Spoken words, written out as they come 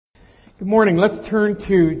Good morning. Let's turn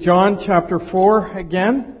to John chapter 4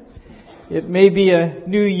 again. It may be a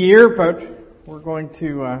new year, but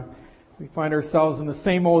we find ourselves in the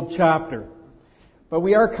same old chapter. But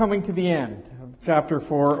we are coming to the end of chapter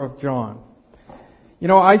 4 of John. You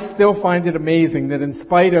know, I still find it amazing that in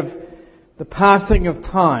spite of the passing of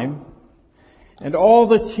time and all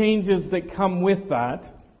the changes that come with that,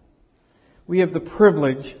 we have the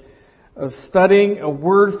privilege of studying a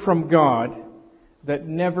word from God that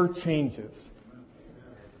never changes.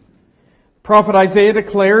 Prophet Isaiah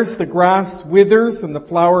declares, the grass withers and the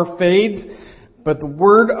flower fades, but the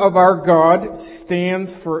word of our God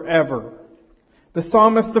stands forever. The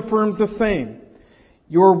psalmist affirms the same.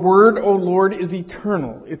 Your word, O Lord, is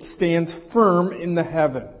eternal. It stands firm in the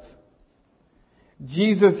heavens.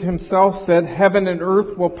 Jesus himself said, heaven and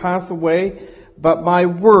earth will pass away, but my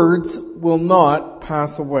words will not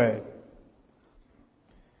pass away.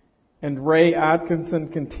 And Ray Atkinson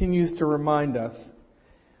continues to remind us,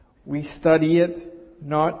 we study it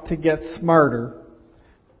not to get smarter,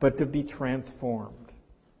 but to be transformed.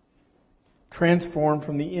 Transformed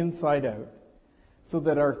from the inside out, so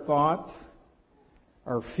that our thoughts,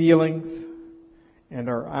 our feelings, and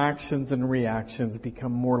our actions and reactions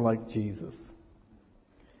become more like Jesus.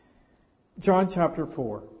 John chapter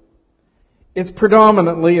 4 is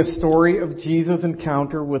predominantly a story of Jesus'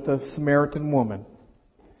 encounter with a Samaritan woman.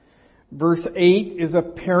 Verse 8 is a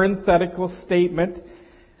parenthetical statement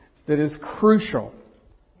that is crucial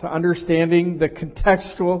to understanding the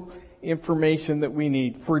contextual information that we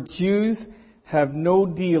need. For Jews have no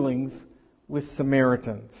dealings with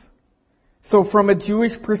Samaritans. So from a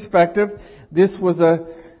Jewish perspective, this was a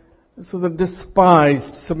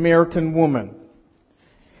despised Samaritan woman.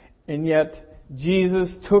 And yet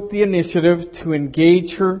Jesus took the initiative to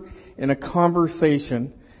engage her in a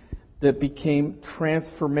conversation that became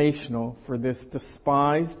transformational for this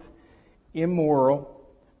despised, immoral,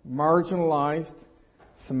 marginalized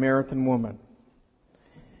Samaritan woman.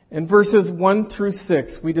 In verses 1 through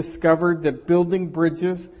 6, we discovered that building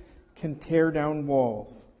bridges can tear down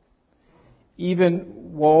walls,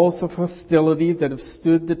 even walls of hostility that have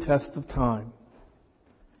stood the test of time.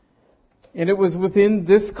 And it was within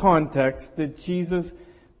this context that Jesus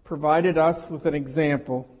provided us with an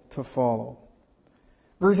example to follow.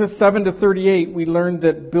 Verses 7 to 38, we learned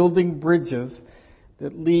that building bridges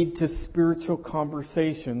that lead to spiritual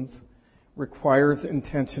conversations requires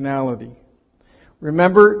intentionality.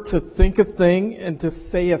 Remember, to think a thing and to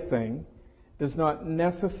say a thing does not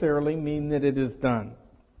necessarily mean that it is done.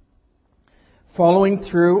 Following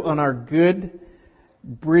through on our good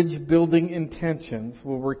bridge building intentions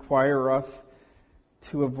will require us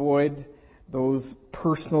to avoid those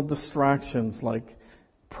personal distractions like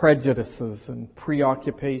prejudices and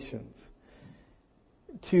preoccupations,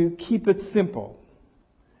 to keep it simple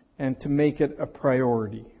and to make it a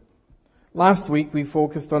priority. Last week we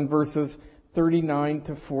focused on verses 39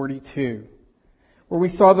 to 42, where we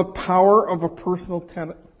saw the power of a personal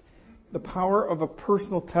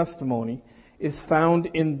testimony is found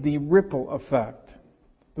in the ripple effect.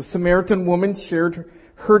 The Samaritan woman shared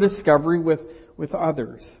her discovery with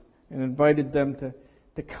others and invited them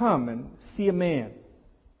to come and see a man.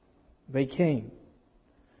 They came,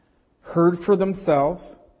 heard for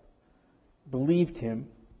themselves, believed him,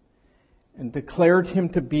 and declared him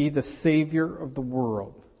to be the Savior of the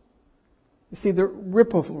world. You see, the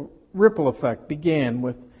ripple effect began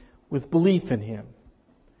with belief in him,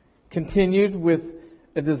 continued with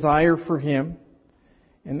a desire for him,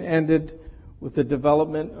 and ended with the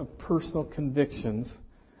development of personal convictions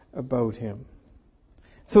about him.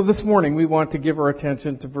 So this morning we want to give our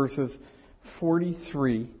attention to verses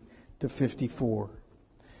 43 to 54.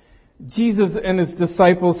 Jesus and his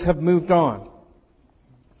disciples have moved on.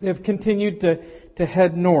 They have continued to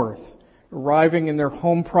head north, arriving in their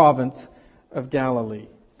home province of Galilee.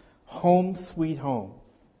 Home sweet home.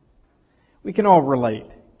 We can all relate,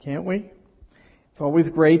 can't we? It's always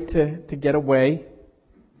great to get away,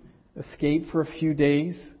 escape for a few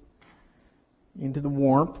days into the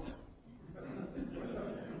warmth,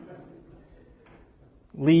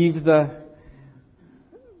 leave the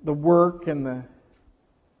work and the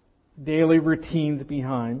daily routines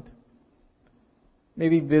behind.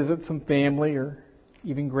 Maybe visit some family or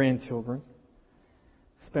even grandchildren.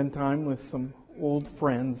 Spend time with some old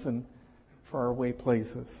friends in faraway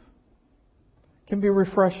places. It can be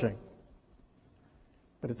refreshing,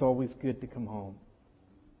 but it's always good to come home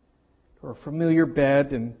to our familiar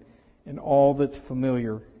bed and all that's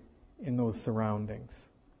familiar in those surroundings.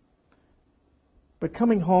 But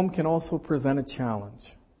coming home can also present a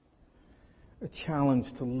challenge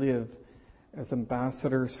to live as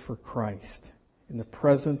ambassadors for Christ in the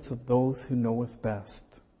presence of those who know us best.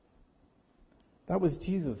 That was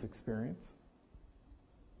Jesus' experience.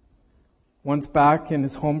 Once back in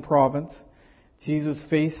his home province, Jesus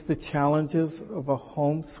faced the challenges of a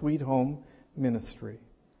home sweet home ministry.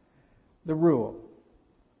 The rule,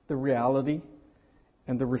 the reality,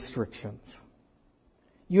 and the restrictions.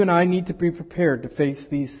 You and I need to be prepared to face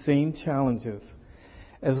these same challenges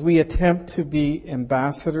as we attempt to be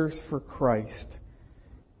ambassadors for Christ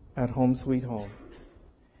at home sweet home,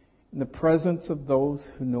 in the presence of those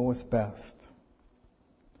who know us best.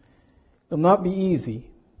 It'll not be easy,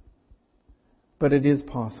 but it is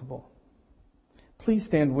possible. Please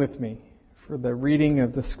stand with me for the reading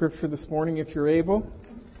of the scripture this morning if you're able.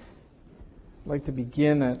 I'd like to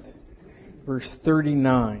begin at verse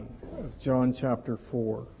 39 of John chapter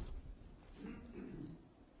 4.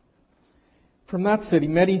 From that city,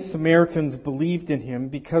 many Samaritans believed in him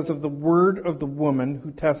because of the word of the woman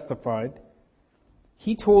who testified,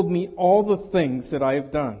 "He told me all the things that I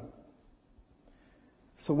have done."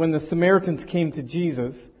 So when the Samaritans came to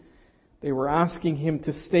Jesus, they were asking him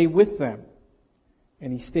to stay with them,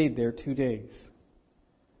 and he stayed there 2 days.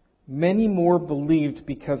 Many more believed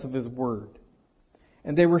because of his word.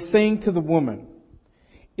 And they were saying to the woman,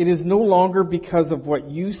 "It is no longer because of what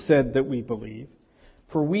you said that we believe,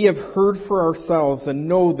 for we have heard for ourselves and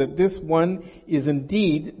know that this one is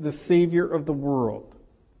indeed the Savior of the world."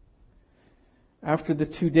 After the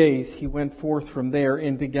 2 days, he went forth from there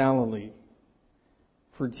into Galilee.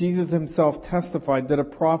 For Jesus himself testified that a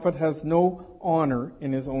prophet has no honor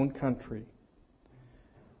in his own country.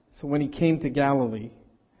 So when he came to Galilee,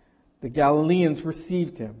 the Galileans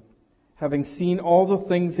received him, having seen all the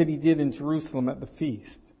things that he did in Jerusalem at the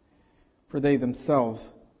feast, for they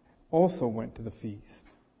themselves also went to the feast.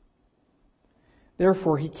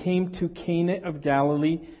 Therefore he came to Cana of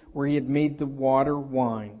Galilee, where he had made the water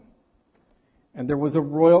wine. And there was a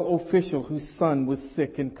royal official whose son was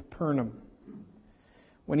sick in Capernaum.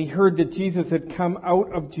 When he heard that Jesus had come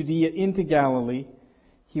out of Judea into Galilee,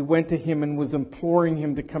 he went to him and was imploring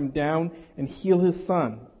him to come down and heal his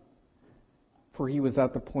son, for he was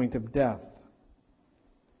at the point of death.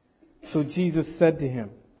 So Jesus said to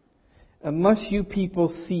him, "Unless you people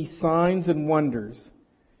see signs and wonders,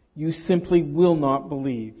 you simply will not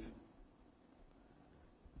believe."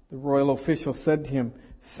 The royal official said to him,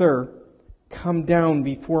 "Sir, come down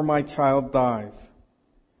before my child dies."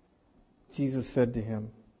 Jesus said to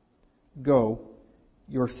him, "Go,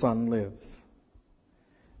 your son lives."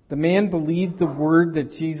 The man believed the word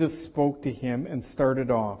that Jesus spoke to him and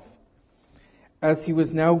started off. As he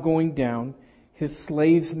was now going down, his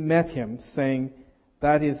slaves met him, saying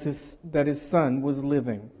that his son was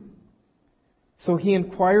living. So he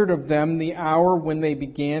inquired of them the hour when they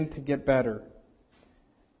began to get better.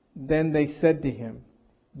 Then they said to him,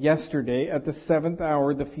 "Yesterday at the 7th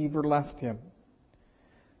hour the fever left him."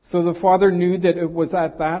 So the father knew that it was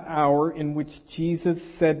at that hour in which Jesus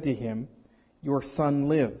said to him, "Your son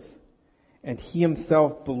lives." And he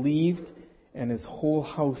himself believed, and his whole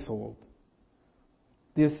household.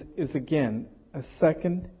 This is again a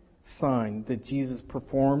second sign that Jesus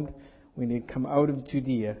performed when he had come out of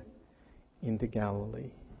Judea into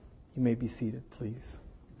Galilee. You may be seated, please.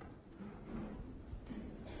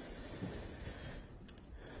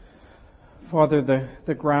 Father,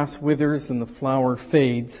 the grass withers and the flower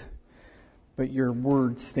fades, but your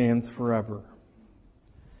word stands forever.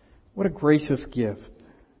 What a gracious gift,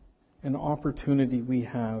 an opportunity we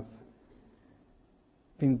have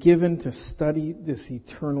been given to study this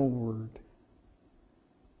eternal word.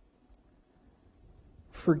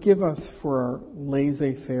 Forgive us for our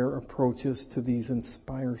laissez-faire approaches to these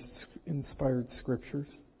inspired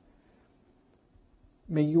scriptures.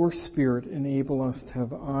 May your Spirit enable us to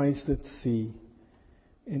have eyes that see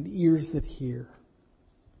and ears that hear,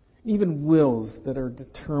 even wills that are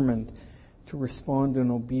determined to respond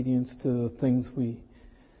in obedience to the things we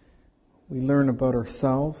learn about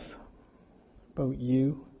ourselves, about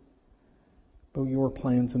you, about your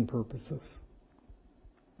plans and purposes.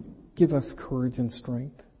 Give us courage and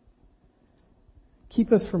strength.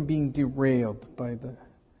 Keep us from being derailed by the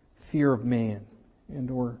fear of man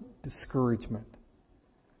and or discouragement.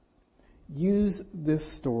 Use this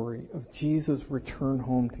story of Jesus' return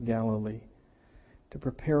home to Galilee to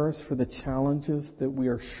prepare us for the challenges that we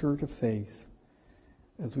are sure to face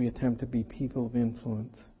as we attempt to be people of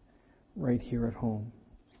influence right here at home,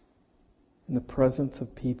 in the presence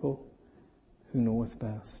of people who know us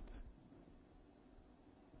best.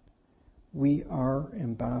 We are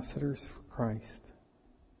ambassadors for Christ.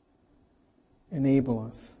 Enable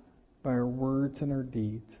us by our words and our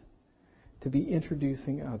deeds to be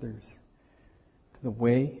introducing others to the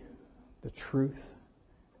way, the truth,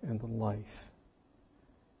 and the life.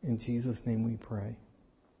 In Jesus' name we pray.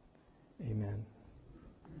 Amen.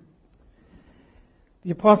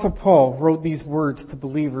 The Apostle Paul wrote these words to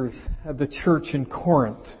believers at the church in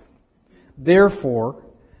Corinth. Therefore,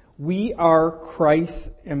 we are Christ's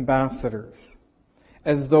ambassadors,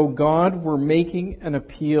 as though God were making an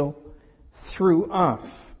appeal through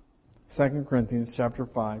us. 2 Corinthians chapter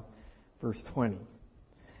 5, verse 20.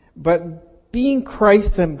 But being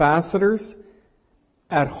Christ's ambassadors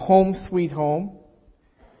at home sweet home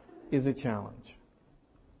is a challenge.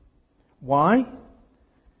 Why?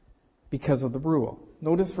 Because of the rule.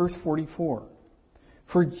 Notice verse 44.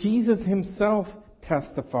 For Jesus himself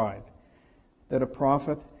testified that a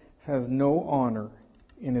prophet has no honor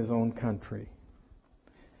in his own country.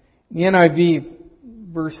 In the NIV,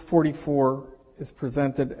 verse 44 is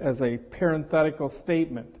presented as a parenthetical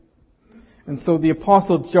statement. And so the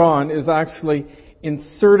Apostle John is actually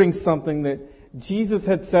inserting something that Jesus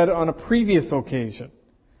had said on a previous occasion,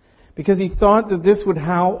 because he thought that this would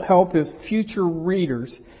help his future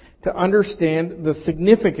readers to understand the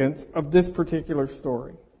significance of this particular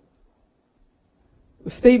story. The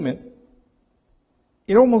statement,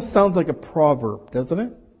 it almost sounds like a proverb, doesn't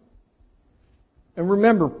it? And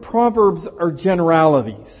remember, proverbs are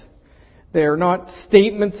generalities. They are not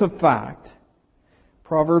statements of fact.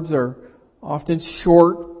 Proverbs are often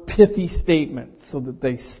short, pithy statements so that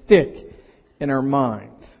they stick in our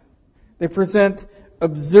minds. They present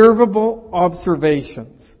observable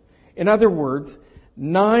observations. In other words,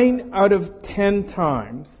 9 out of 10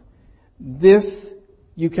 times, this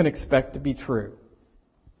you can expect to be true.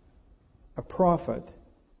 A prophet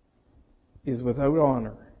is without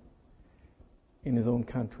honor in his own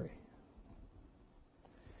country.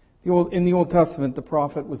 In the Old Testament, the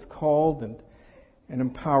prophet was called and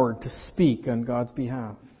empowered to speak on God's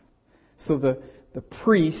behalf. So the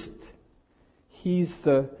priest, he's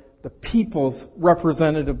the people's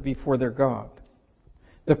representative before their God.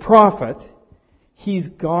 The prophet, he's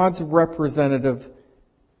God's representative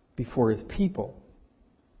before his people.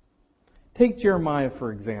 Take Jeremiah,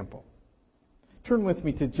 for example. Turn with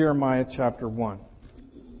me to Jeremiah chapter 1.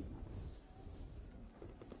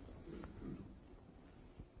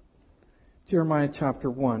 Jeremiah chapter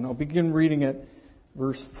 1. I'll begin reading at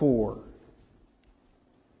verse 4.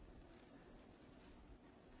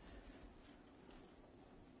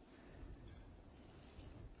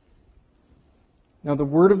 Now the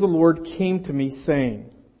word of the Lord came to me,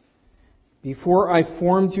 saying, Before I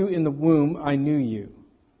formed you in the womb, I knew you.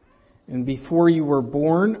 And before you were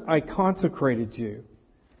born, I consecrated you.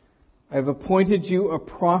 I have appointed you a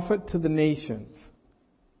prophet to the nations.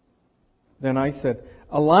 Then I said,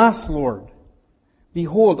 Alas, Lord,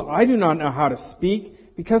 behold, I do not know how to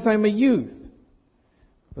speak, because I am a youth.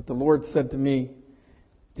 But the Lord said to me,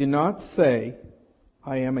 Do not say,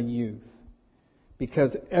 I am a youth,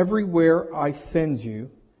 because everywhere I send you,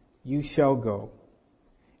 you shall go,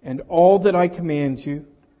 and all that I command you,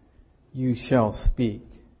 you shall speak.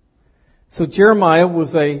 So Jeremiah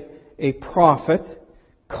was a prophet,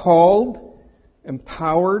 called,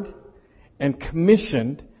 empowered, and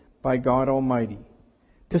commissioned by God Almighty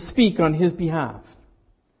to speak on his behalf.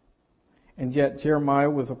 And yet Jeremiah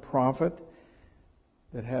was a prophet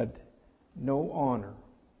that had no honor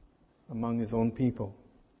among his own people.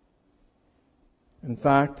 In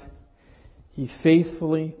fact, he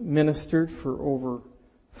faithfully ministered for over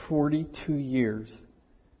 42 years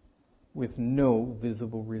with no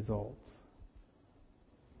visible results.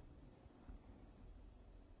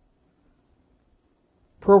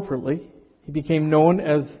 Appropriately, he became known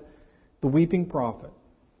as the weeping prophet.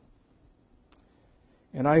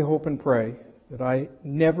 And I hope and pray that I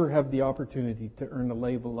never have the opportunity to earn a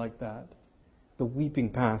label like that, the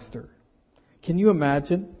weeping pastor. Can you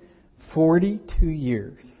imagine 42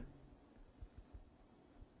 years,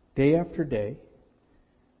 day after day,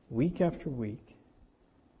 week after week,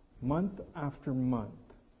 month after month,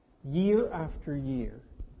 year after year,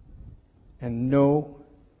 and no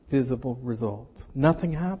visible results.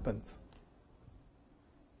 Nothing happens.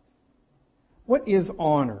 What is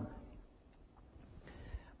honor?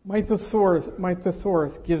 My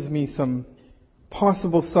thesaurus gives me some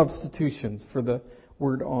possible substitutions for the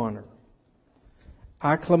word honor.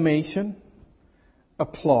 Acclamation,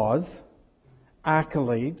 applause,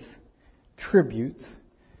 accolades, tributes,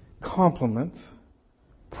 compliments,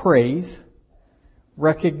 praise,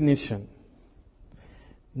 recognition.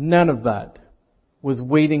 None of that was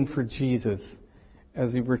waiting for Jesus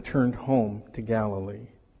as he returned home to Galilee.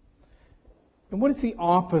 And what is the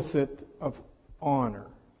opposite of honor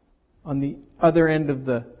on the other end of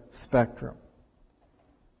the spectrum?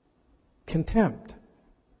 Contempt.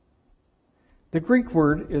 The Greek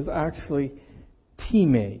word is actually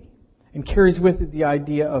time and carries with it the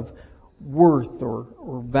idea of worth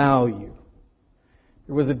or value.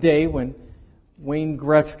 There was a day when Wayne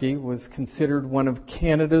Gretzky was considered one of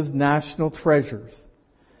Canada's national treasures.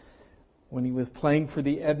 When he was playing for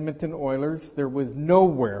the Edmonton Oilers, there was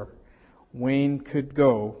nowhere Wayne could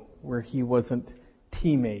go where he wasn't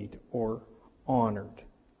teammate or honored.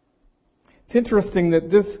 It's interesting that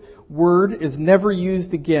this word is never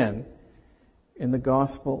used again in the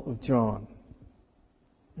Gospel of John.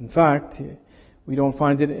 In fact, we don't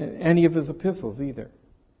find it in any of his epistles either.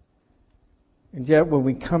 And yet, when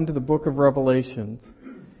we come to the book of Revelations,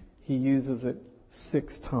 he uses it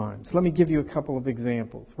 6 times. Let me give you a couple of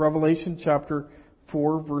examples. Revelation chapter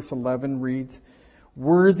 4, verse 11 reads,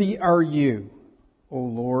 "Worthy are you, O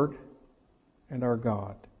Lord and our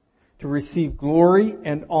God, to receive glory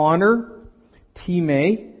and honor,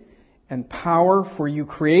 time, and power, for you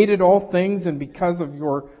created all things, and because of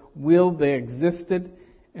your will they existed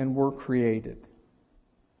and were created."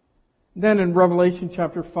 Then in Revelation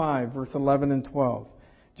chapter 5, verse 11 and 12,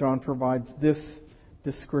 John provides this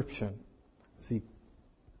description as he,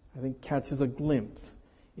 I think, catches a glimpse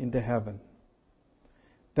into heaven.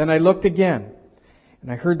 "Then I looked again,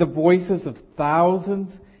 and I heard the voices of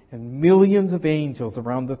thousands and millions of angels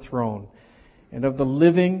around the throne, and of the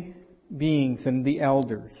living beings and the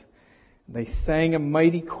elders. And they sang a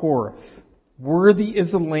mighty chorus, 'Worthy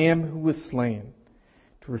is the Lamb who was slain,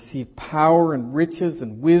 to receive power and riches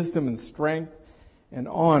and wisdom and strength and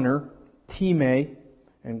honor, time,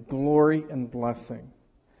 and glory and blessing.'"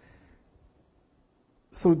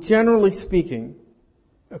 So generally speaking,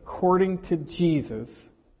 according to Jesus,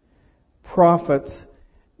 prophets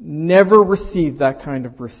never received that kind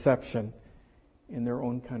of reception in their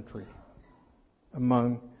own country,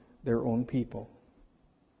 among their own people.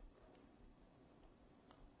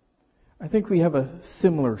 I think we have a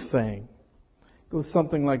similar saying. It goes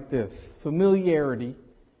something like this: familiarity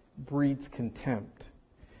breeds contempt.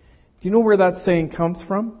 Do you know where that saying comes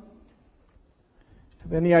from?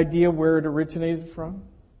 Have any idea where it originated from?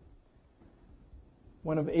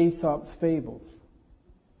 One of Aesop's fables.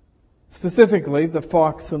 Specifically, the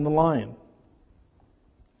fox and the lion.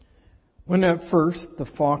 When at first the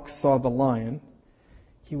fox saw the lion,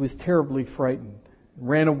 he was terribly frightened,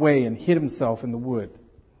 ran away and hid himself in the wood.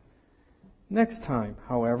 Next time,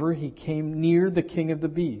 however, he came near the king of the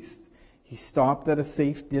beasts. He stopped at a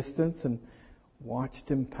safe distance and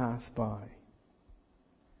watched him pass by.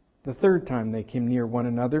 The third time they came near one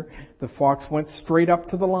another, the fox went straight up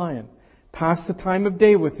to the lion, passed the time of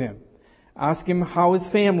day with him, asked him how his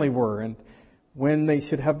family were and when they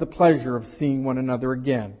should have the pleasure of seeing one another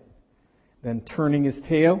again. Then turning his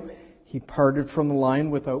tail, he parted from the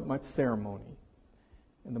lion without much ceremony.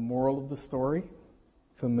 And the moral of the story?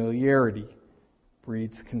 Familiarity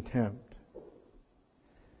breeds contempt.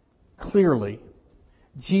 Clearly,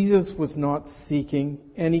 Jesus was not seeking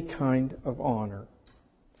any kind of honor.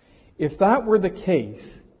 If that were the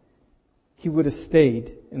case, he would have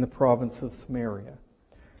stayed in the province of Samaria.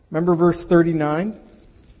 Remember verse 39?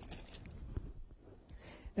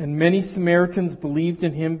 "And many Samaritans believed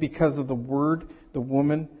in him because of the word the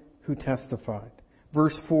woman who testified."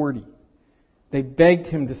 Verse 40. "They begged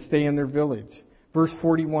him to stay in their village." Verse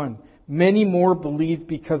 41. "Many more believed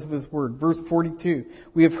because of his word." Verse 42.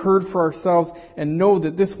 "We have heard for ourselves and know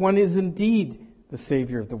that this one is indeed the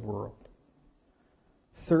Savior of the world."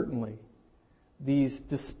 Certainly, these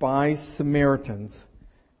despised Samaritans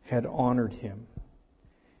had honored him.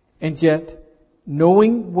 And yet,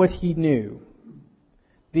 knowing what he knew,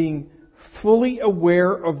 being fully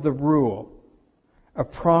aware of the rule, a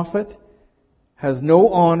prophet has no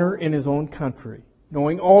honor in his own country,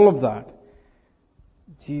 knowing all of that,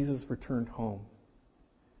 Jesus returned home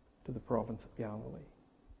to the province of Galilee.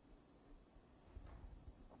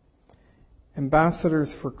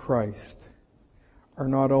 Ambassadors for Christ are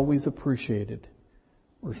not always appreciated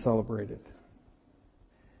or celebrated.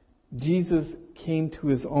 Jesus came to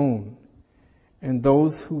his own, and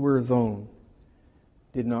those who were his own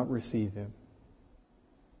did not receive him.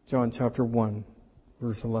 John chapter 1,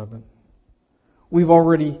 verse 11. We've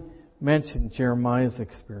already mentioned Jeremiah's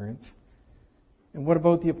experience. And what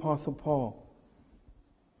about the Apostle Paul?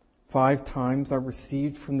 5 times I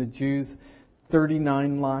received from the Jews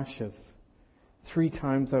 39 lashes. 3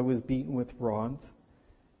 times I was beaten with rods,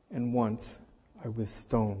 and once I was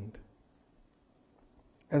stoned.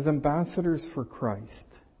 As ambassadors for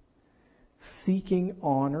Christ, seeking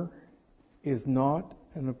honor is not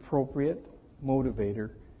an appropriate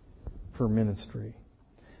motivator for ministry,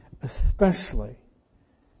 especially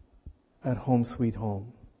at Home Sweet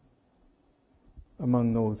Home.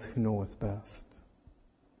 among those who know us best.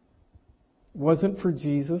 It wasn't for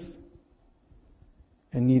Jesus,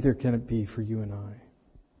 and neither can it be for you and I.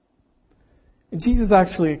 And Jesus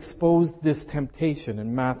actually exposed this temptation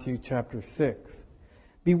in Matthew chapter 6.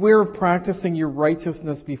 Beware of practicing your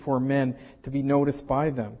righteousness before men to be noticed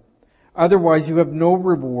by them. Otherwise you have no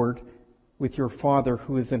reward with your Father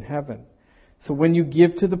who is in heaven. So when you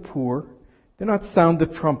give to the poor, do not sound the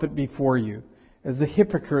trumpet before you, as the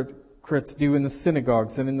hypocrites do in the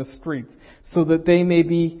synagogues and in the streets, so that they may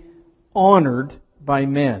be honored by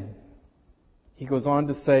men. He goes on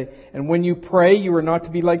to say, and when you pray, you are not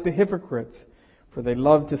to be like the hypocrites, for they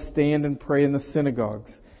love to stand and pray in the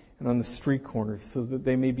synagogues and on the street corners, so that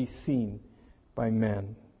they may be seen by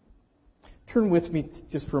men. Turn with me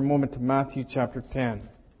just for a moment to Matthew chapter 10.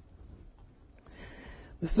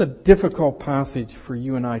 This is a difficult passage for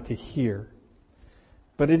you and I to hear,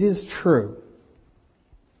 but it is true.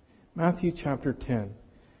 Matthew chapter 10,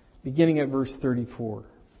 beginning at verse 34.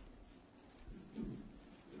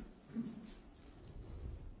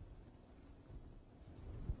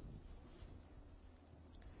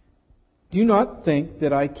 Do not think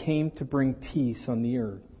that I came to bring peace on the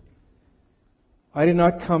earth. I did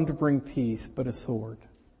not come to bring peace, but a sword.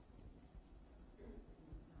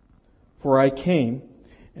 For I came,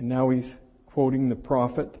 and now he's quoting the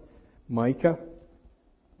prophet Micah,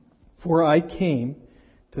 for I came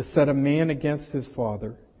to set a man against his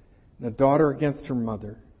father, and a daughter against her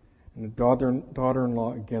mother, and a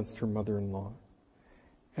daughter-in-law against her mother-in-law.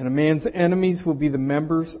 And a man's enemies will be the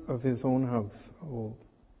members of his own household.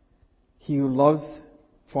 He who loves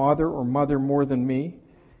father or mother more than me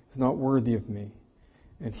is not worthy of me.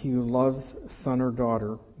 And he who loves son or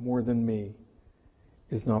daughter more than me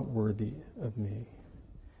is not worthy of me.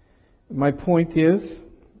 My point is,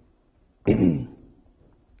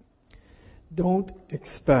 don't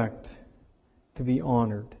expect to be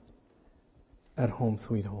honored at home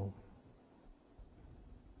sweet home.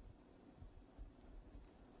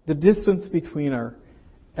 The distance between our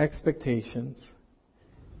expectations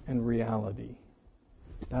and reality,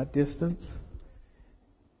 that distance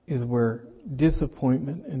is where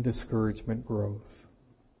disappointment and discouragement grows.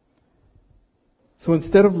 So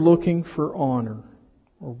instead of looking for honor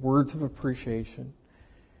or words of appreciation,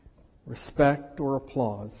 respect or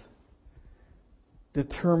applause,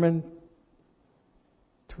 determine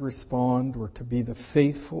to respond or to be the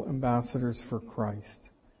faithful ambassadors for Christ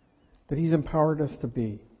that He's empowered us to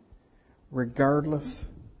be, regardless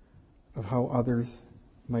of how others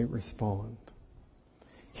might respond.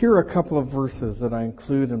 Here are a couple of verses that I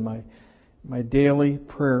include in my daily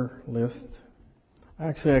prayer list.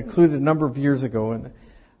 Actually, I included a number of years ago, and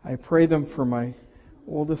I pray them for my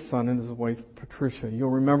oldest son and his wife, Patricia.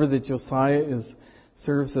 You'll remember that Josiah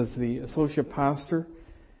serves as the associate pastor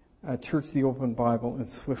at Church of the Open Bible in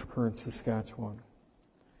Swift Current, Saskatchewan.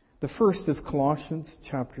 The first is Colossians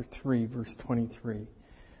chapter 3, verse 23.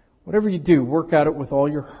 Whatever you do, work at it with all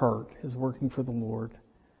your heart as working for the Lord,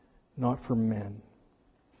 not for men.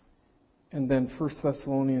 And then 1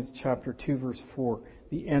 Thessalonians chapter 2, verse 4,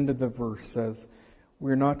 the end of the verse says,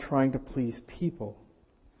 we're not trying to please people,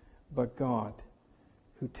 but God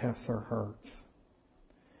who tests our hearts.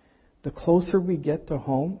 The closer we get to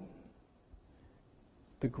home,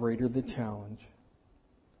 the greater the challenge.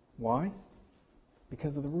 Why?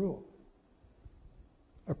 Because of the rule.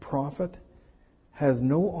 A prophet has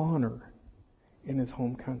no honor in his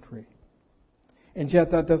home country. And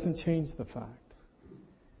yet that doesn't change the fact.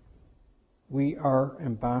 We are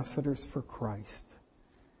ambassadors for Christ,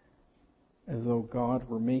 as though God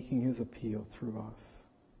were making His appeal through us.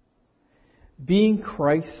 Being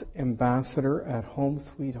Christ's ambassador at home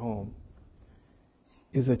sweet home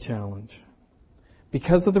is a challenge.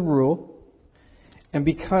 Because of the rule and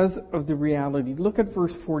because of the reality. Look at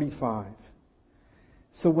verse 45.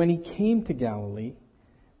 So when He came to Galilee,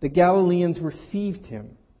 the Galileans received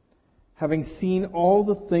Him, having seen all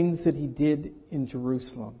the things that He did in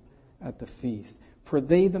Jerusalem at the feast. For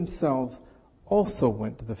they themselves also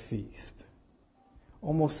went to the feast.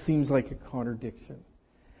 Almost seems like a contradiction.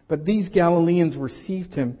 But these Galileans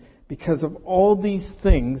received Him because of all these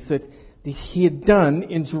things that He had done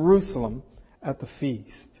in Jerusalem at the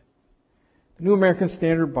feast. The New American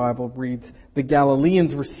Standard Bible reads, the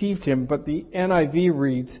Galileans received Him, but the NIV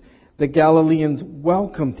reads, the Galileans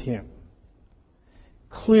welcomed Him.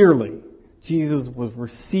 Clearly, Jesus was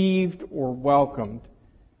received or welcomed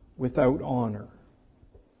without honor.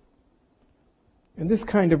 And this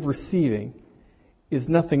kind of receiving is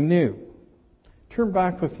nothing new. Turn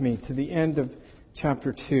back with me to the end of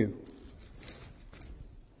chapter 2.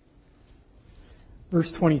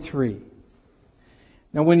 Verse 23.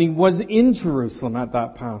 Now when he was in Jerusalem at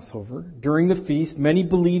that Passover, during the feast, many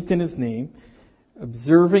believed in his name,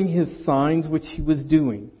 observing his signs which he was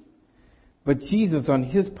doing. But Jesus, on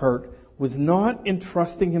his part, was not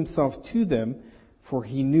entrusting himself to them, for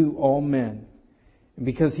he knew all men. And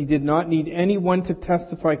because he did not need anyone to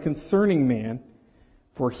testify concerning man,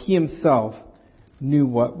 for he himself knew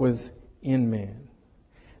what was in man.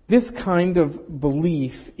 This kind of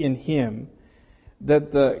belief in him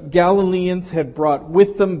that the Galileans had brought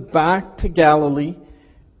with them back to Galilee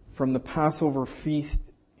from the Passover feast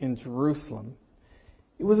in Jerusalem,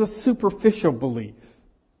 it was a superficial belief.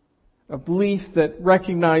 A belief that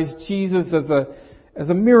recognized Jesus as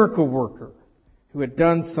a miracle worker who had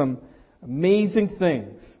done some amazing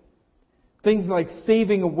things. Things like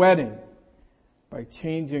saving a wedding by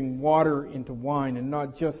changing water into wine, and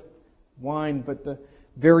not just wine, but the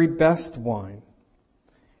very best wine.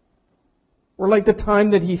 Or like the time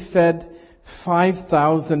that he fed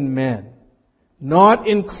 5,000 men, not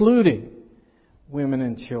including women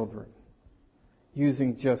and children,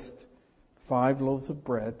 using just 5 loaves of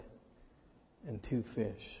bread and 2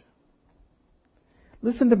 fish.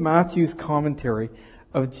 Listen to Matthew's commentary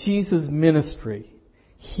of Jesus' ministry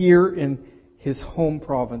here in his home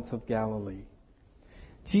province of Galilee.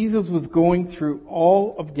 Jesus was going through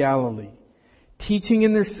all of Galilee, teaching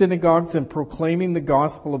in their synagogues and proclaiming the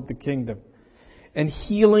gospel of the kingdom, and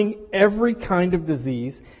healing every kind of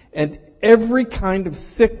disease and every kind of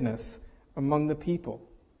sickness among the people.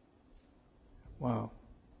 Wow.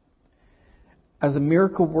 As a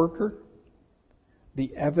miracle worker,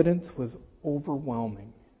 the evidence was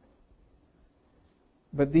overwhelming.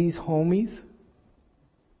 But these homies,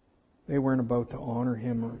 they weren't about to honor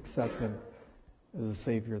him or accept him as the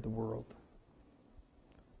Savior of the world,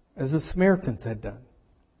 as the Samaritans had done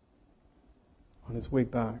on his way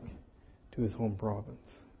back to his home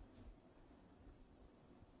province.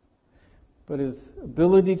 But his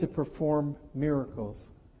ability to perform miracles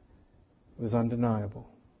was undeniable.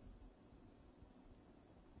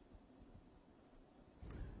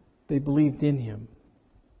 They believed in him,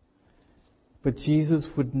 but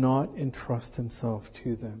Jesus would not entrust himself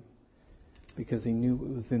to them because he knew what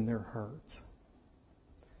was in their hearts.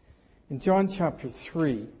 In John chapter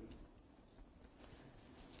 3,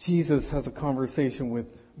 Jesus has a conversation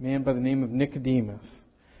with a man by the name of Nicodemus,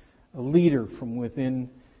 a leader from within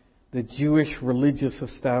the Jewish religious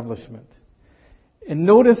establishment. And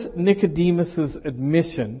notice Nicodemus's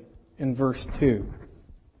admission in verse 2.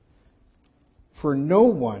 For no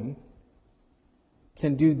one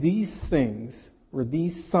can do these things or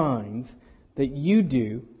these signs that you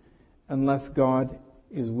do unless God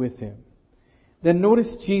is with him. Then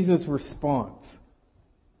notice Jesus' response.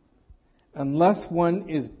 Unless one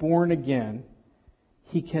is born again,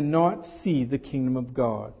 he cannot see the kingdom of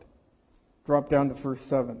God. Drop down to verse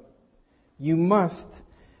 7. You must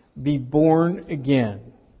be born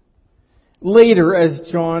again. Later, as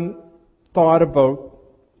John thought about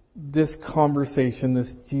this conversation,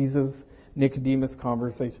 this Jesus-Nicodemus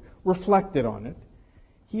conversation, reflected on it,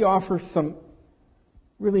 he offers some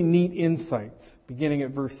really neat insights, beginning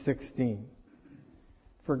at verse 16.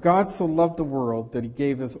 For God so loved the world that he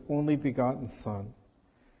gave his only begotten Son,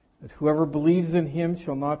 that whoever believes in him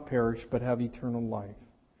shall not perish but have eternal life.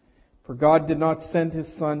 For God did not send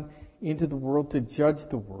his Son into the world to judge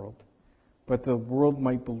the world, but the world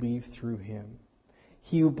might believe through him.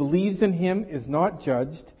 He who believes in him is not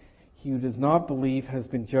judged. He who does not believe has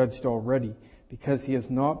been judged already, because he has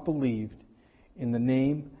not believed in the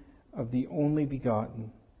name of the only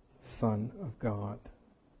begotten Son of God.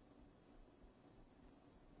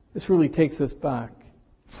 This really takes us back,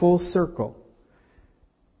 full circle,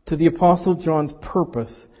 to the Apostle John's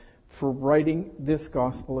purpose for writing this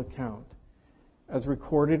gospel account, as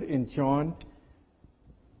recorded in John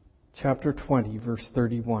chapter 20, verse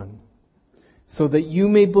 31. So that you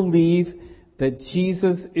may believe that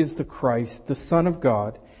Jesus is the Christ, the Son of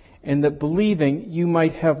God, and that believing you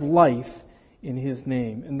might have life in his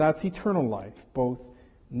name. And that's eternal life, both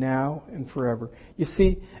now and forever. You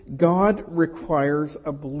see, God requires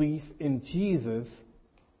a belief in Jesus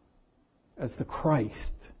as the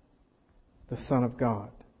Christ, the Son of God.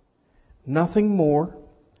 Nothing more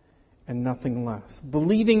and nothing less.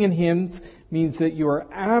 Believing in him means that you are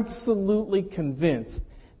absolutely convinced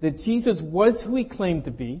that Jesus was who he claimed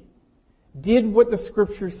to be, did what the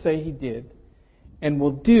scriptures say he did, and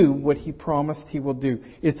will do what he promised he will do.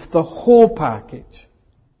 It's the whole package.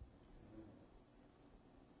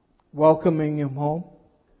 Welcoming him home,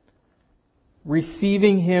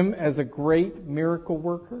 receiving him as a great miracle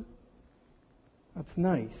worker, that's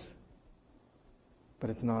nice, but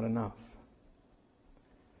it's not enough.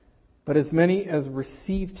 But as many as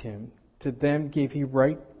received him, to them gave he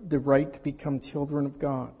the right to become children of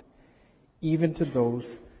God, even to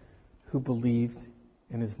those who believed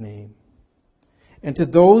in his name. And to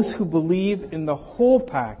those who believe in the whole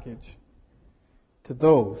package, to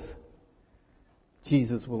those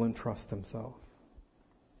Jesus will entrust himself.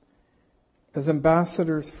 As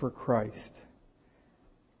ambassadors for Christ,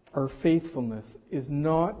 our faithfulness is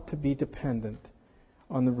not to be dependent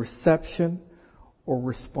on the reception or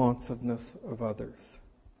responsiveness of others.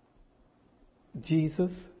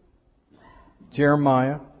 Jesus,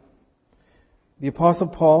 Jeremiah, the Apostle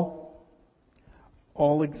Paul,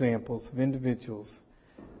 all examples of individuals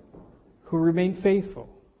who remain faithful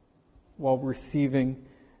while receiving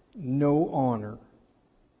no honor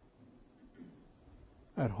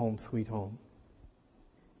at home sweet home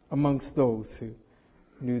amongst those who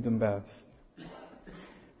knew them best.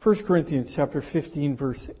 1 Corinthians chapter 15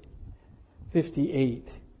 verse 58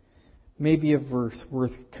 may be a verse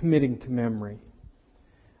worth committing to memory.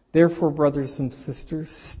 Therefore, brothers and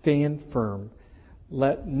sisters, stand firm.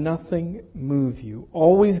 Let nothing move you.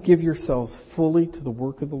 Always give yourselves fully to the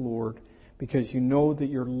work of the Lord, because you know that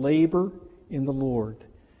your labor in the Lord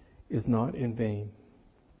is not in vain.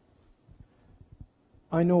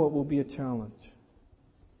 I know it will be a challenge,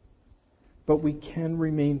 but we can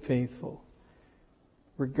remain faithful,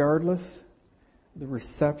 regardless of the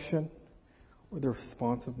reception or the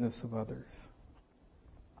responsiveness of others.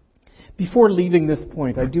 Before leaving this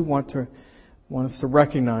point, I do want us to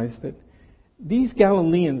recognize that these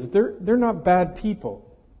Galileans, they're not bad people.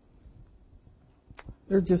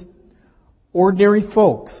 They're just ordinary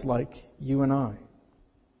folks like you and I.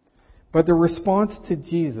 But the response to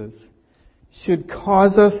Jesus should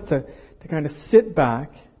cause us to kind of sit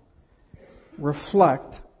back,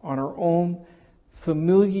 reflect on our own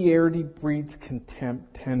familiarity breeds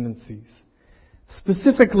contempt tendencies,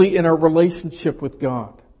 specifically in our relationship with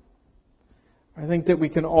God. I think that we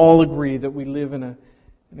can all agree that we live in an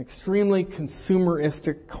extremely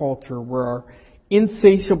consumeristic culture where our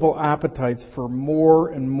insatiable appetites for more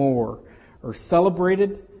and more are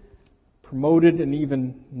celebrated, promoted, and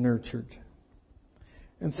even nurtured.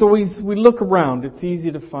 And so as we look around, it's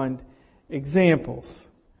easy to find examples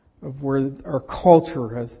of where our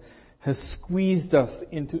culture has squeezed us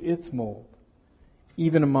into its mold,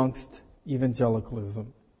 even amongst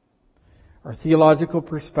evangelicalism. Our theological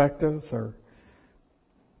perspectives, our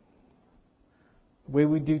the way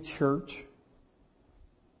we do church,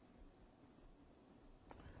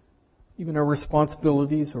 even our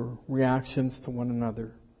responsibilities or reactions to one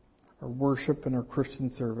another, our worship and our Christian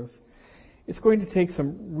service, it's going to take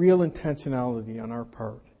some real intentionality on our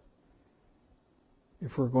part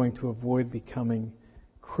if we're going to avoid becoming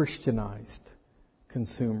Christianized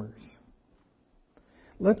consumers.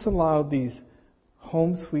 Let's allow these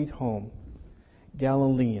home sweet home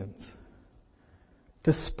Galileans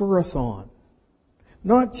to spur us on,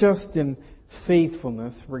 not just in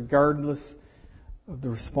faithfulness, regardless of the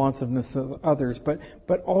responsiveness of others,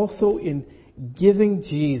 but also in giving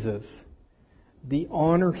Jesus the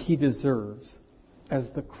honor he deserves as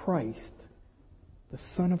the Christ, the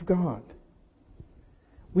Son of God.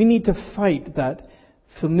 We need to fight that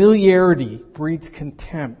familiarity breeds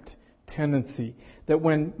contempt tendency that,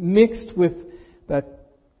 when mixed with that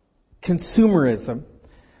consumerism,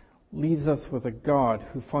 leaves us with a God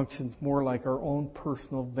who functions more like our own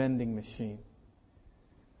personal vending machine,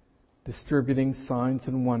 distributing signs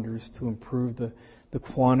and wonders to improve the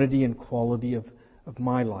quantity and quality of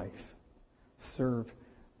my life, serve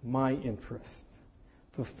my interests,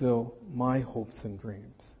 fulfill my hopes and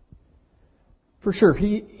dreams. For sure,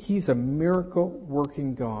 He's a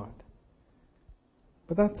miracle-working God.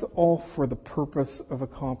 But that's all for the purpose of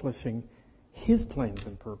accomplishing His plans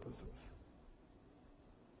and purposes.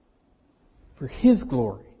 For His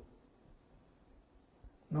glory,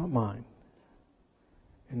 not mine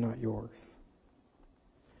and not yours.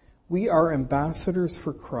 We are ambassadors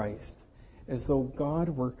for Christ, as though God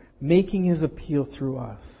were making His appeal through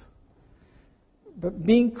us. But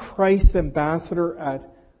being Christ's ambassador at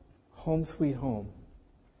home sweet home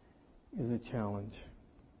is a challenge.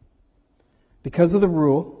 Because of the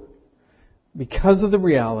rule, because of the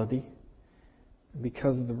reality, and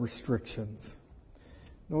because of the restrictions.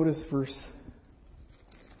 Notice verse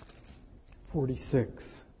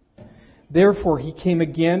 46. Therefore he came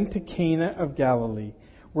again to Cana of Galilee,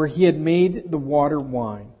 where he had made the water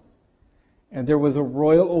wine. And there was a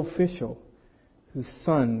royal official whose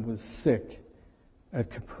son was sick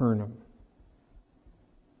at Capernaum.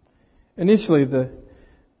 Initially, the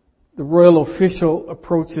royal official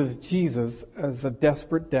approaches Jesus as a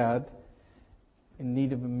desperate dad in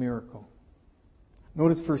need of a miracle.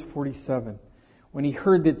 Notice verse 47. When he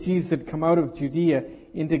heard that Jesus had come out of Judea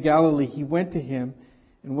into Galilee, he went to him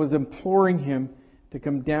and was imploring him to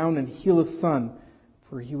come down and heal his son,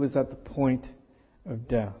 for he was at the point of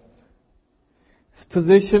death. His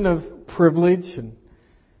position of privilege and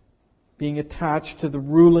being attached to the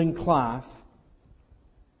ruling class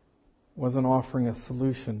wasn't offering a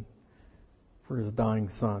solution for his dying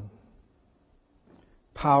son.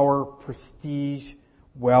 Power, prestige,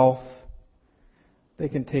 wealth, they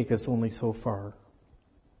can take us only so far.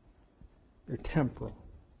 They're temporal.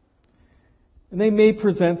 And they may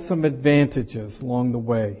present some advantages along the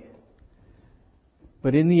way.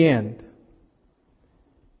 But in the end,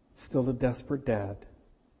 still a desperate dad.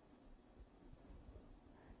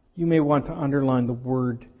 You may want to underline the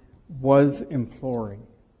word was imploring.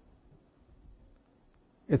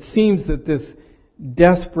 It seems that this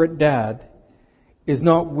desperate dad is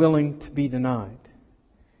not willing to be denied.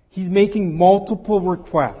 He's making multiple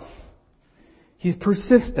requests. He's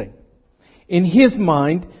persisting. In his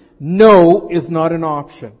mind, no is not an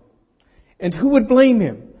option. And who would blame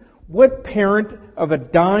him? What parent of a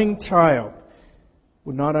dying child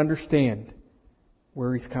would not understand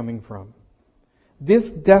where he's coming from?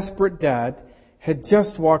 This desperate dad had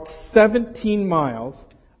just walked 17 miles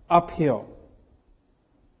uphill.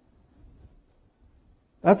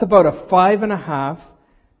 That's about a 5.5,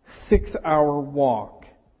 6-hour walk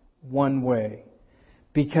one way,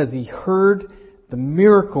 because he heard the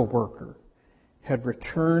miracle worker had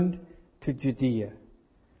returned to Judea,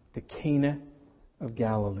 to Cana of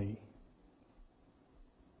Galilee.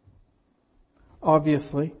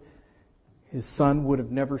 Obviously, his son would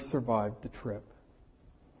have never survived the trip.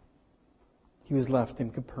 He was left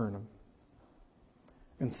in Capernaum.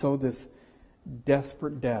 And so this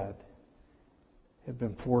desperate dad had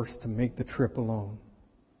been forced to make the trip alone.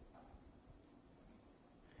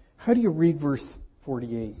 How do you read verse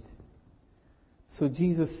 48? So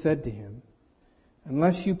Jesus said to him,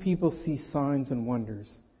 unless you people see signs and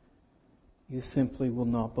wonders, you simply will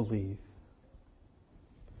not believe.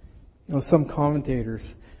 You know, some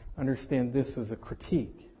commentators understand this as a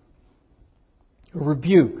critique, a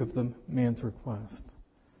rebuke of the man's request.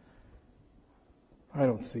 I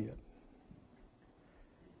don't see it.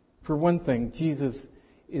 For one thing, Jesus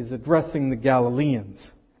is addressing the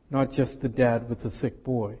Galileans, not just the dad with the sick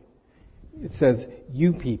boy. It says,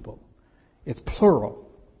 you people. It's plural.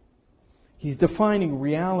 He's defining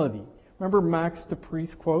reality. Remember Max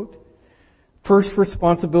Dupree's quote? First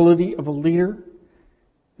responsibility of a leader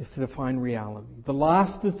is to define reality. The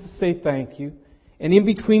last is to say thank you. And in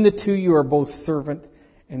between the two, you are both servant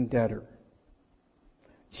and debtor.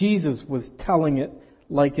 Jesus was telling it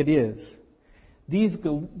like it is. These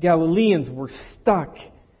Galileans were stuck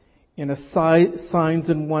in a signs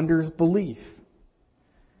and wonders belief.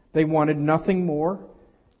 They wanted nothing more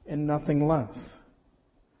and nothing less.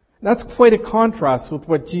 That's quite a contrast with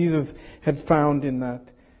what Jesus had found in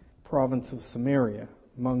that province of Samaria,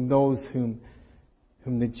 among those whom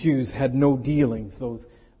the Jews had no dealings, those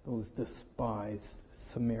despised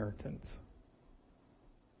Samaritans.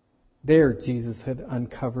 There, Jesus had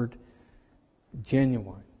uncovered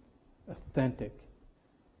genuine, authentic,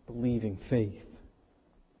 believing faith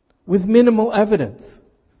with minimal evidence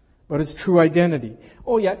about his true identity.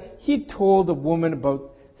 Oh yeah, he told a woman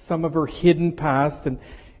about some of her hidden past and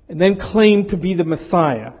then claimed to be the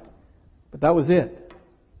Messiah. But that was it.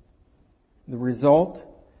 The result,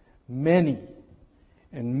 many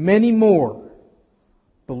and many more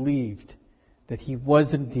believed that he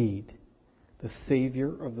was indeed the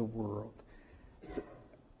Savior of the world. It's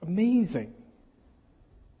amazing.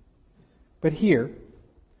 But here,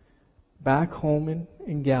 back home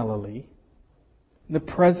in Galilee, in the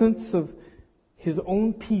presence of his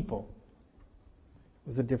own people,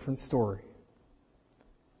 was a different story.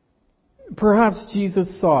 Perhaps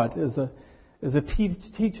Jesus saw it as a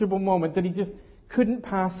teachable moment that he just couldn't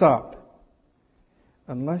pass up.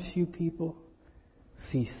 Unless you people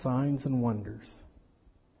see signs and wonders,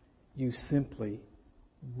 you simply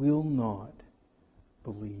will not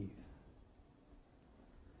believe.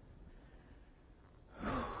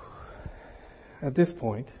 At this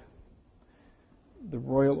point, the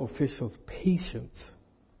royal official's patience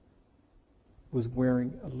was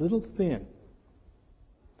wearing a little thin.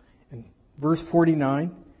 In verse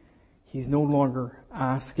 49, he's no longer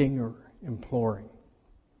asking or imploring.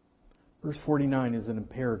 Verse 49 is an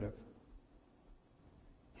imperative.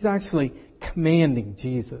 He's actually commanding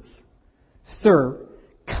Jesus. Sir,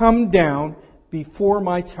 come down before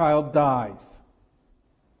my child dies.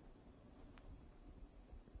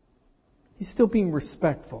 He's still being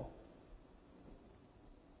respectful.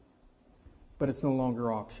 But it's no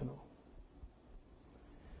longer optional.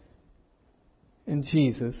 And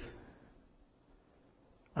Jesus,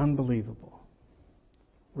 unbelievable,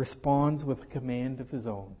 responds with a command of his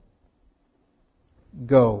own.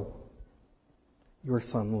 Go, your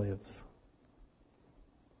son lives.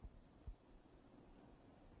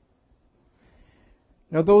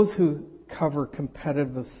 Now, those who cover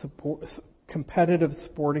competitive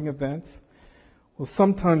sporting events will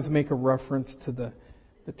sometimes make a reference to the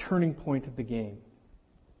turning point of the game.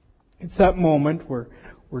 It's that moment where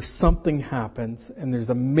something happens and there's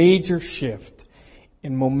a major shift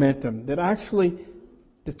in momentum that actually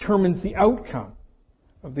determines the outcome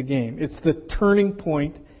of the game. It's the turning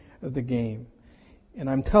point of the game. And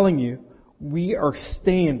I'm telling you, we are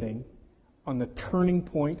standing on the turning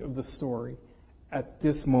point of the story at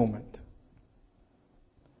this moment.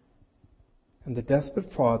 And the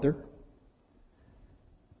desperate father,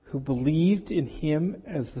 who believed in him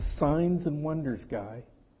as the signs and wonders guy,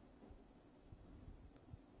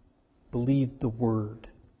 believed the word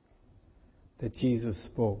that Jesus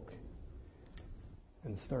spoke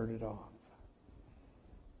and started off.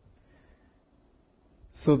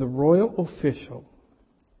 So the royal official,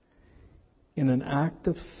 in an act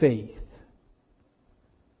of faith,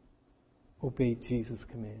 obeyed Jesus'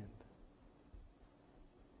 command.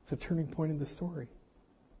 It's a turning point in the story.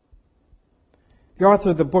 The author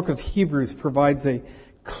of the book of Hebrews provides a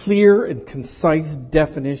clear and concise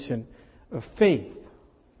definition of faith.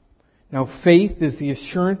 Now, faith is the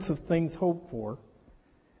assurance of things hoped for,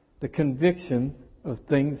 the conviction of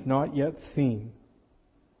things not yet seen.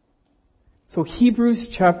 So Hebrews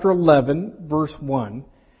chapter 11, verse 1,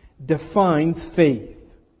 defines faith.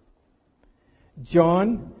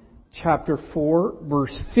 John chapter 4,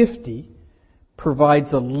 verse 50,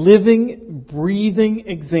 provides a living, breathing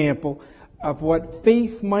example of what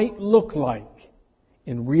faith might look like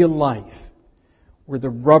in real life, where the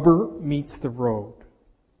rubber meets the road.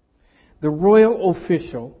 The royal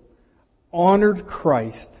official honored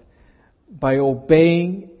Christ by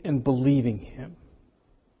obeying and believing him,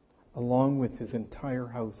 along with his entire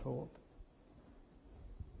household.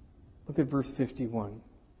 Look at verse 51.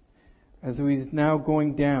 As he was now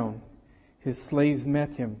going down, his slaves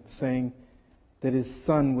met him, saying that his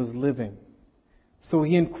son was living. So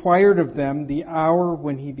he inquired of them the hour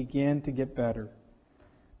when he began to get better.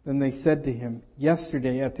 Then they said to him,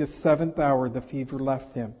 yesterday at this 7th hour the fever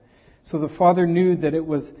left him. So the father knew that it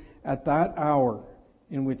was at that hour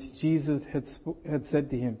in which Jesus had said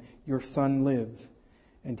to him, your son lives.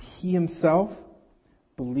 And he himself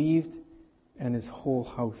believed, and his whole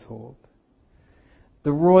household.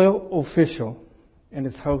 The royal official and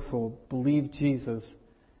his household believed Jesus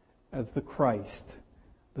as the Christ,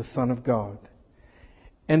 the Son of God.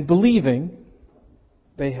 And believing,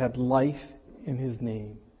 they had life in his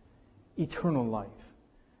name, eternal life,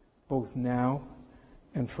 both now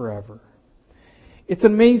and forever. It's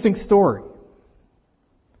an amazing story.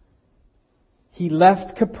 He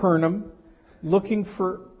left Capernaum looking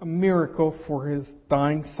for a miracle for his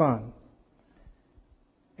dying son,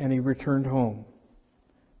 and he returned home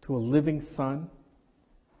to a living son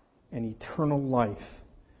and eternal life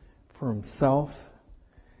for himself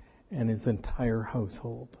and his entire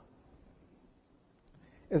household.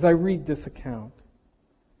 As I read this account,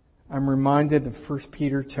 I'm reminded of 1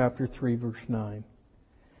 Peter chapter 3, verse 9.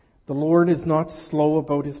 The Lord is not slow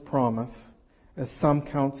about his promise, as some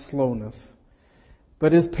count slowness,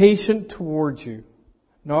 but is patient towards you,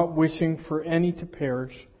 not wishing for any to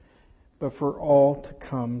perish, but for all to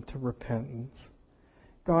come to repentance.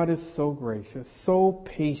 God is so gracious, so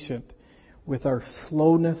patient with our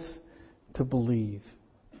slowness to believe.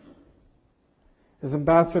 As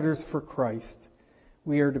ambassadors for Christ,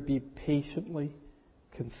 we are to be patiently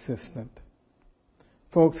consistent.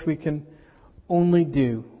 Folks, we can only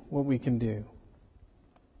do what we can do.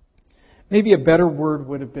 Maybe a better word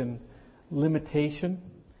would have been limitation,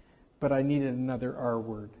 but I needed another R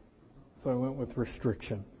word, so I went with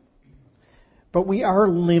restriction. But we are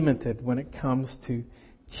limited when it comes to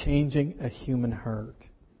changing a human heart.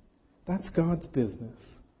 That's God's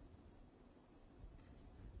business.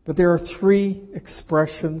 But there are 3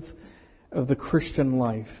 expressions of the Christian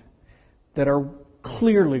life that are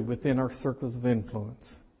clearly within our circles of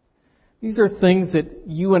influence. These are things that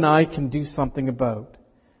you and I can do something about.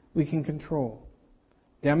 We can control.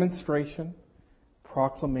 Demonstration,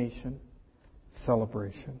 proclamation,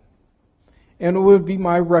 celebration. And it would be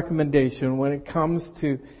my recommendation when it comes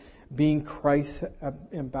to being Christ's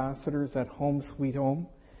ambassadors at Home Sweet Home,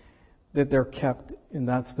 that they're kept in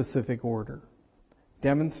that specific order.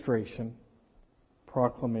 Demonstration,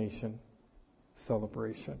 proclamation,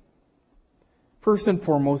 celebration. First and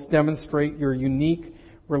foremost, demonstrate your unique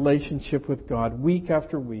relationship with God week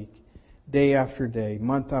after week, day after day,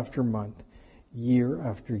 month after month, year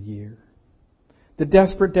after year. The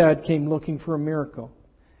desperate dad came looking for a miracle.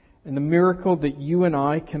 And the miracle that you and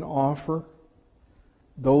I can offer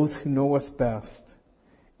those who know us best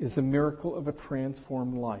is the miracle of a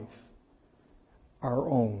transformed life, our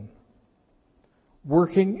own.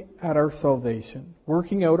 Working out our salvation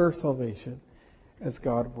as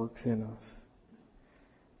God works in us.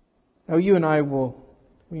 Now you and I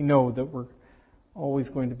we know that we're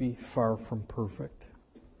always going to be far from perfect.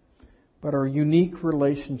 But our unique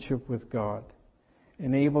relationship with God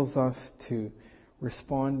enables us to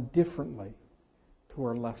respond differently to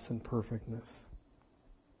our less than perfectness.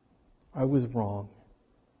 I was wrong.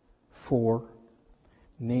 4,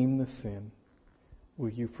 name the sin. Will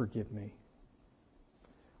you forgive me?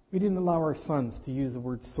 We didn't allow our sons to use the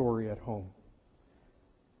word sorry at home.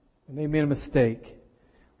 When they made a mistake,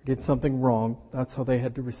 or did something wrong, that's how they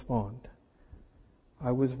had to respond.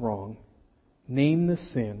 I was wrong. Name the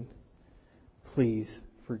sin. Please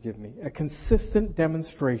forgive me. A consistent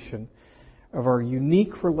demonstration of our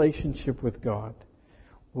unique relationship with God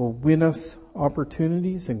will win us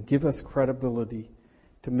opportunities and give us credibility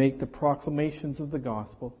to make the proclamations of the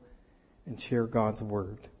gospel and share God's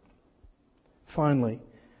word. Finally,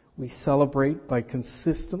 we celebrate by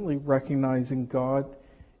consistently recognizing God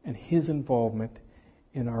and His involvement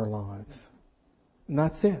in our lives. And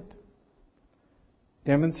that's it.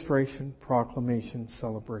 Demonstration, proclamation,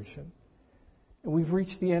 celebration. And we've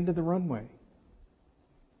reached the end of the runway.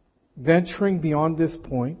 Venturing beyond this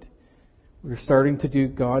point, we're starting to do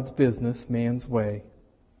God's business man's way.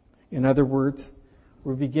 In other words,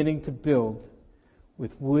 we're beginning to build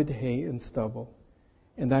with wood, hay, and stubble.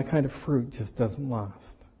 And that kind of fruit just doesn't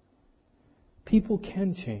last. People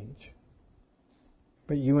can change.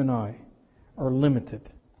 But you and I are limited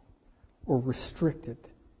or restricted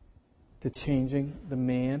to changing the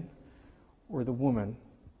man or the woman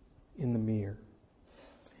in the mirror.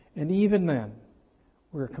 And even then,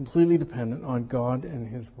 we're completely dependent on God and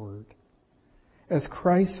His Word. As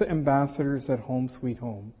Christ's ambassadors at Home Sweet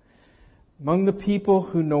Home, among the people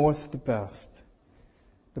who know us the best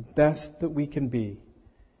that we can be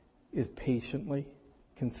is patiently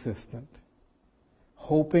consistent,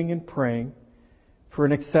 hoping and praying for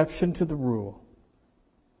an exception to the rule,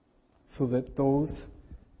 so that those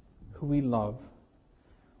who we love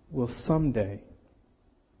will someday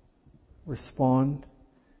respond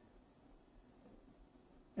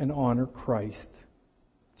and honor Christ,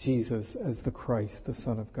 Jesus, as the Christ, the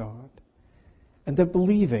Son of God. And that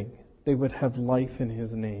believing they would have life in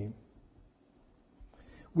His name.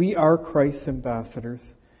 We are Christ's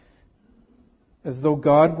ambassadors. As though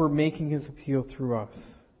God were making His appeal through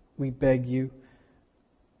us, we beg you,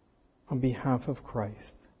 on behalf of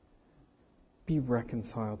Christ, be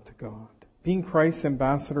reconciled to God. Being Christ's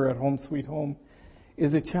ambassador at Home Sweet Home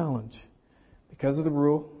is a challenge because of the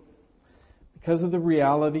rule, because of the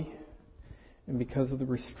reality, and because of the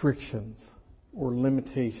restrictions or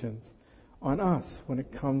limitations on us when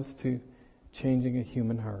it comes to changing a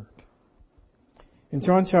human heart. In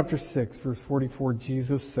John chapter 6, verse 44,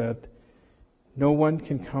 Jesus said, "No one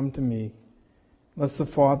can come to me unless the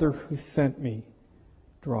Father who sent me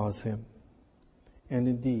draws him." And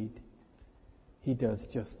indeed, He does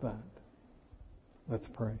just that. Let's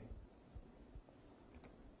pray.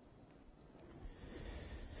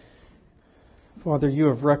 Father, you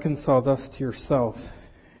have reconciled us to yourself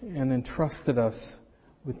and entrusted us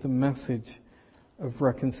with the message of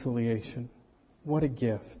reconciliation. What a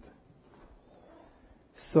gift.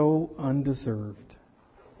 So undeserved.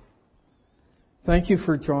 Thank you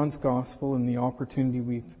for John's Gospel and the opportunity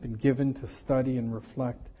we've been given to study and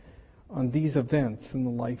reflect on these events in the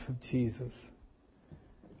life of Jesus.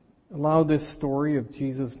 Allow this story of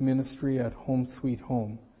Jesus' ministry at Home Sweet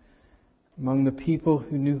Home, among the people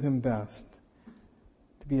who knew Him best,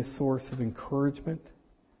 to be a source of encouragement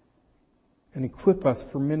and equip us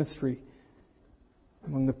for ministry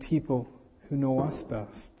among the people who know us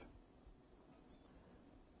best.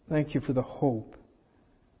 Thank you for the hope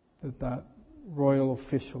that royal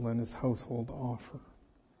official and his household offer.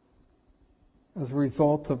 As a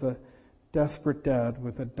result of a desperate dad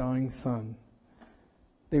with a dying son,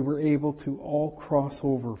 they were able to all cross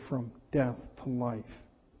over from death to life.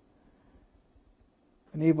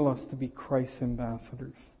 Enable us to be Christ's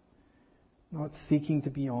ambassadors, not seeking to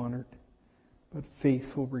be honored, but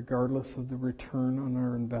faithful regardless of the return on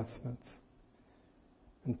our investments,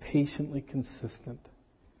 and patiently consistent,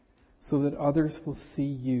 so that others will see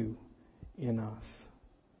you in us.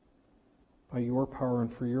 By your power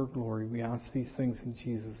and for your glory, we ask these things in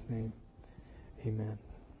Jesus' name. Amen.